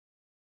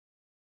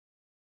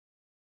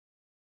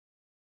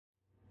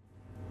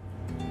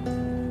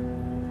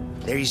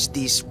there is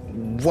this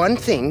one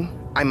thing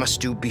I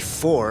must do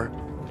before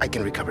I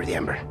can recover the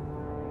ember.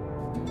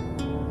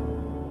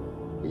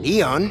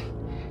 Leon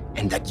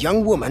and that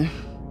young woman,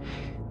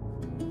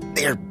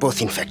 they're both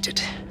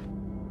infected.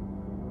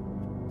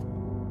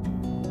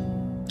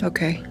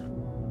 Okay.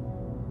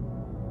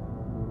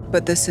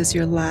 But this is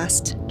your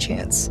last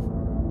chance.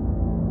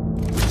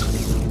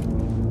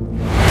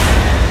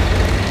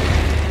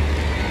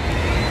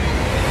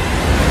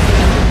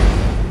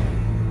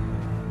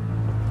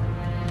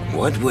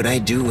 What would I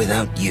do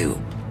without you?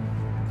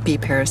 Be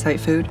parasite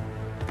food.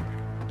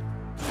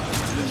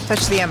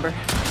 Touch the ember.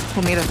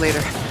 We'll meet up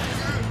later.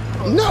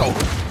 No!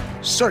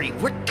 Sorry,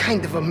 what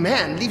kind of a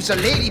man leaves a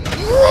lady...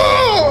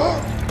 Whoa!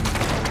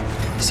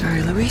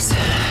 Sorry, Luis.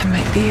 It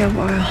might be a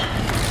while.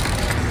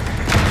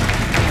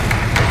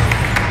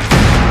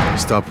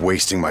 Stop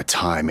wasting my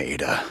time,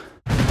 Ada.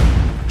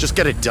 Just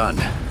get it done.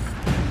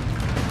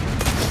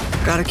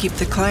 Gotta keep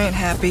the client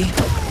happy.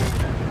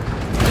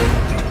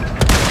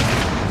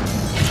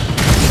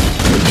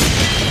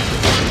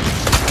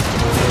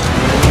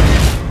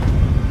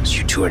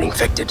 You two are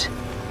infected.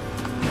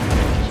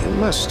 You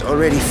must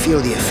already feel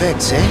the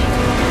effects, eh?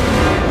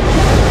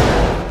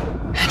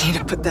 I need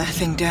to put that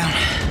thing down.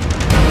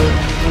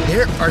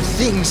 There are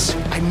things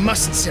I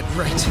must set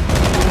right.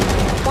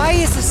 Why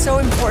is this so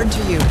important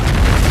to you?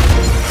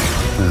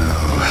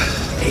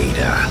 Oh,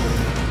 Ada.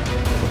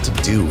 What to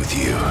do with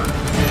you?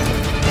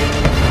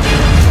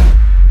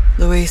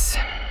 Luis,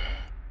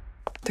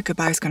 the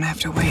goodbye's gonna have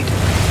to wait.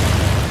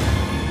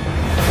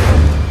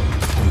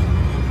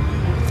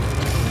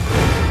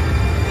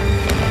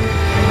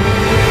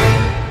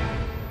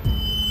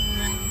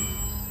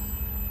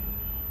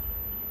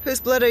 Whose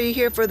blood are you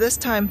here for this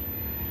time?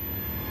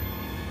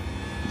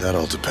 That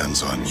all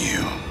depends on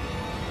you.